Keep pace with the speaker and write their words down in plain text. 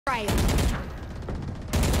Alright, I'm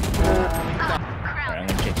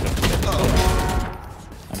gonna change it up a bit.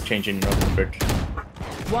 I'm changing it up a bit.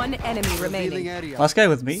 One enemy remaining. Last guy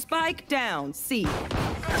with me. Spike down. C.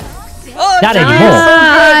 Oh, Not anymore.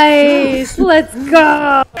 nice. Let's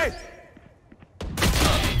go.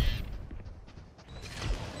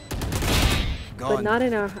 But not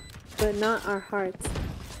in our, but not our hearts.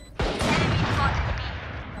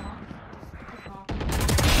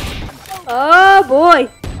 Oh boy!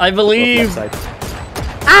 I believe.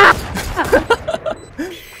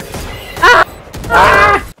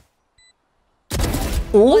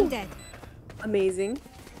 One dead. Amazing.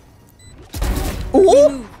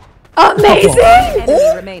 Ooh. Amazing!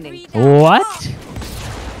 Enemy remaining. What?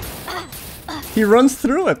 He runs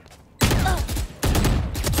through it.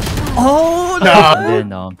 Oh no!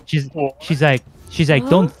 And then she's like,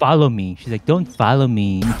 don't follow me. She's like, don't follow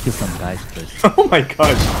me. Let me kill some guys first. Oh my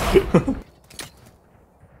gosh.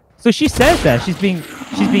 So she says that she's being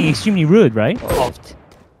extremely rude, right? Last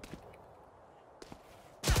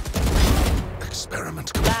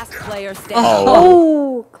player standing.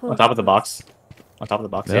 Oh, close. On top of the box. On top of the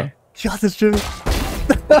box, yeah. Yeah, that's true.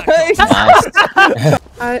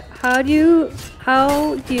 How do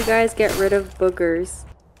you guys get rid of boogers?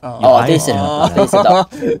 Oh, decent.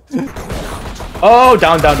 Oh,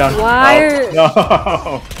 down. Why are...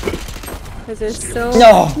 No. Because they're so...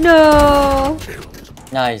 No. No!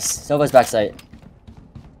 Nice. Sova's backside.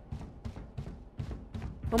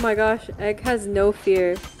 Oh my gosh, Egg has no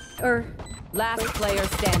fear. Or... Last player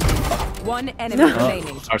standing. One enemy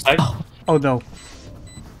remaining. Our side? Oh no.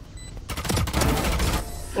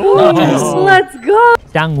 Nice. Let's go!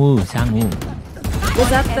 Sangwoo. Was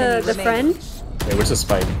that the friend? Wait, where's the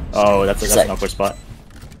spike? Oh, that's an awkward spot.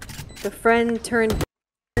 The friend turned...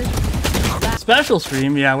 Special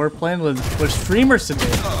stream, yeah, we're playing with streamers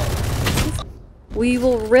today. We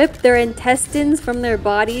will rip their intestines from their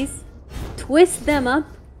bodies, twist them up,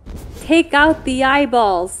 take out the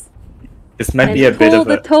eyeballs, This might and be a bit pull of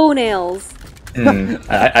the a... toenails.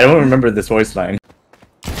 I don't remember this voice line.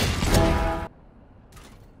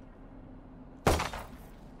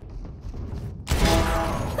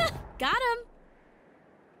 Got him!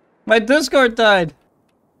 My Discord died.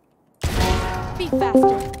 Be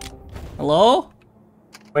faster. Hello?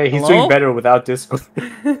 Wait, he's Hello? doing better without Discord.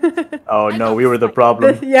 Oh no, we were the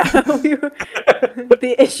problem. Yeah,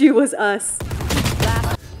 the issue was us.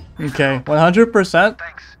 Okay, 100%.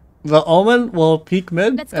 The Omen will peek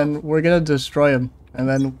mid, and we're gonna destroy him, and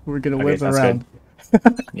then we're gonna whip sounds around.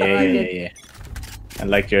 Yeah. I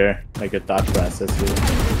like your thought process. Really.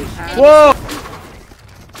 Whoa!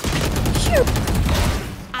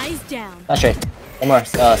 Eyes down. Not straight. One more.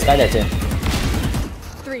 Sky there too.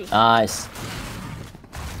 3. Nice.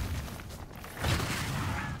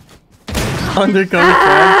 Undercover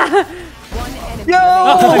flag. One enemy Yo!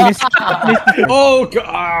 remaining. Oh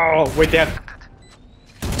god! Oh, wait, there.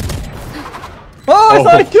 Oh, I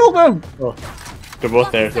thought I killed him! Oh. They're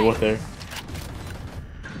both there.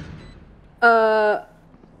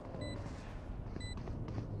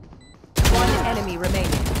 One enemy remaining.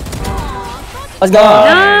 Let's go.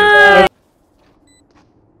 Nice!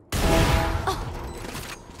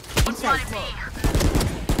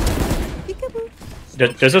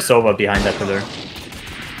 There's a Sova behind that pillar.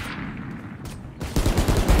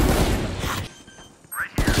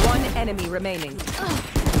 One enemy remaining.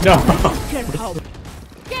 No!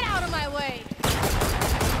 Get out of my way!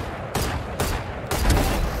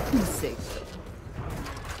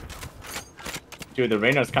 Dude, the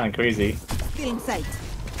Reyna's kinda crazy. Get in sight.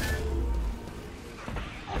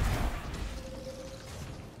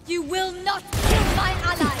 You will not kill my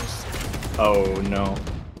allies! Oh no.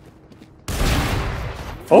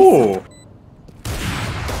 Oh!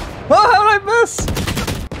 Oh, how did I miss?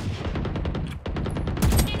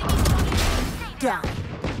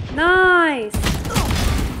 Nice!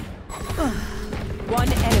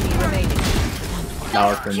 One enemy remaining.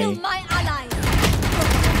 Power for me. my allies!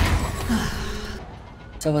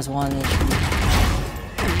 Sova's one.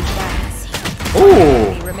 Oh!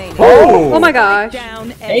 Enemy remaining. Oh my gosh.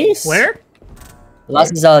 Down A. Ace. Where? The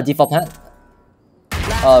last is default plant.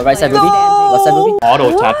 Right side Ruby. No! Left side Ruby.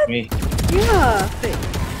 Auto tapped me. Yeah.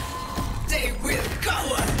 They will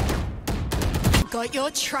cower. Got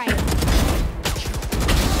your trail.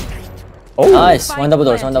 Oh! Nice. One double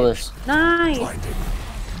doors. Nice.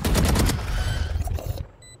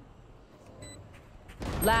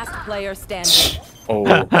 Last player standing. Oh.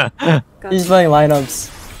 He's playing lineups.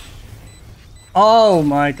 Oh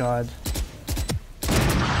my god.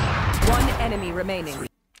 One enemy remaining.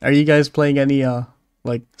 Are you guys playing any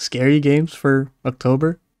like scary games for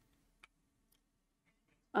October?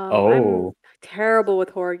 Oh. I'm terrible with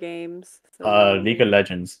horror games. So League of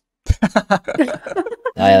Legends.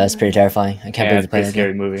 Oh yeah, that's pretty terrifying. I can't believe Yeah, you it's a played pretty that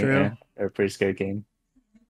scary game. movie. True. Yeah, a pretty scary game.